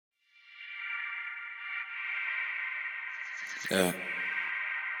Yeah.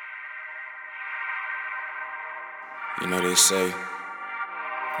 You know they say,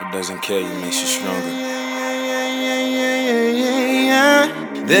 what doesn't kill you makes you stronger.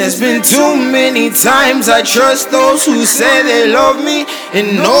 There's been too many times I trust those who say they love me.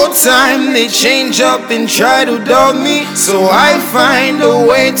 In no time they change up and try to dub me. So I find a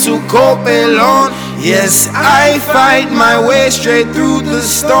way to cope alone. Yes, I fight my way straight through the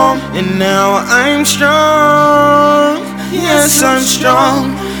storm. And now I'm strong. Yes, I'm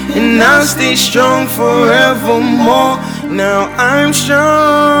strong. And I'll stay strong forevermore. Now I'm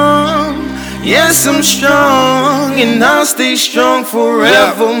strong. Yes, I'm strong, and I'll stay strong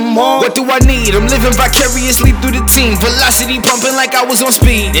forevermore. What do I need? I'm living vicariously through the team. Velocity pumping like I was on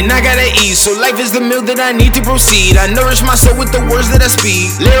speed. And I gotta eat, so life is the meal that I need to proceed. I nourish my soul with the words that I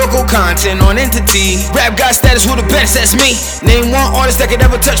speak. Lyrical content on entity. Rap god status with the best, that's me. Name one artist that could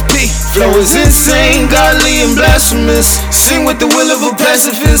ever touch P. Flow is insane, godly and blasphemous. Sing with the will of a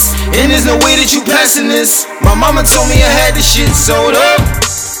pacifist. And there's no way that you passing this. My mama told me I had this shit sold up.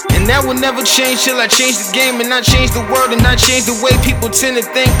 And that will never change till I change the game. And I change the world and I change the way people tend to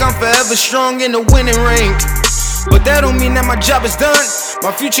think. I'm forever strong in the winning ring. But that don't mean that my job is done. My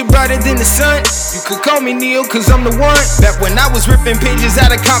future brighter than the sun. You could call me Neo cause I'm the one. Back when I was ripping pages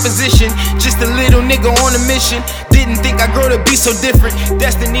out of composition. Just a little nigga on a mission. Didn't think I'd grow to be so different.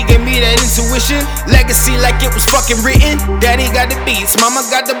 Destiny gave me that intuition. Legacy like it was fucking written. Daddy got the beats, mama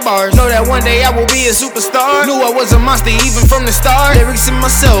got the bars. Know that one day I will be a superstar. Knew I was a monster even from the start. Lyrics in my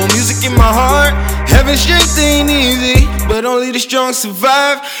soul, music in my heart. Having strength ain't easy, but only the strong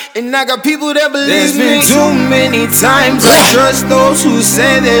survive. And I got people that believe me. There's been too many times I trust those who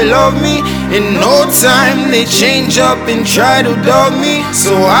say they love me. In no time they change up and try to dub me.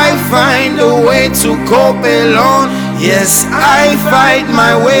 So I find a way to cope alone. Yes, I fight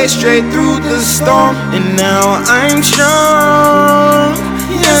my way straight through the storm. And now I'm strong.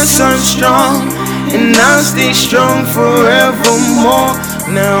 Yes, I'm strong. And I'll stay strong forevermore.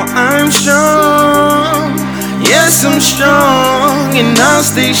 Now I'm strong. Yes, I'm strong, and I'll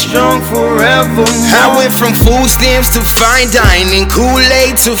stay strong forevermore. I went from food stamps to fine dining,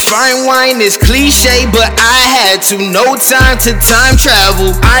 Kool-Aid to fine wine. It's cliche, but I had to. No time to time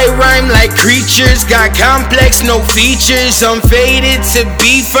travel. I rhyme like creatures, got complex, no features. I'm fated to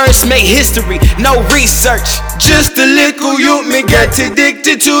be first, make history, no research. Just a little youth me get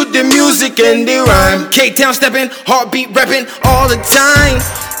addicted to the music and the rhyme. K-Town stepping, heartbeat repping all the time.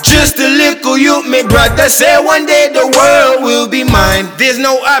 Just a little youth, me brother said one day the world will be mine. There's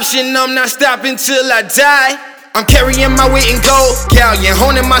no option, I'm not stopping till I die. I'm carrying my weight in gold, galleon,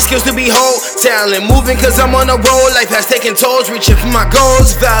 honing my skills to behold. Talent, moving cause I'm on a roll. Life has taken tolls, reaching for my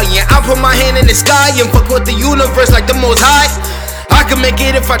goals. Valiant, I put my hand in the sky and fuck with the universe like the most high. I can make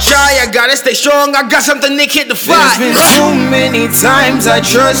it if I try, I gotta stay strong, I got something they can't defy. There's been too many times I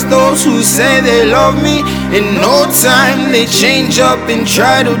trust those who say they love me. In no time they change up and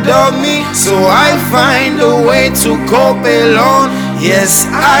try to dub me. So I find a way to cope alone. Yes,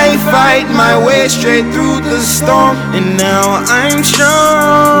 I fight my way straight through the storm. And now I'm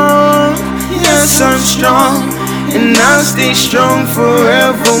strong. Yes, I'm strong. And I'll stay strong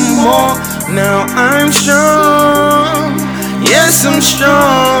forevermore. Now I'm strong. Yes, I'm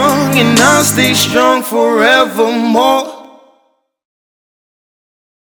strong, and I'll stay strong forevermore.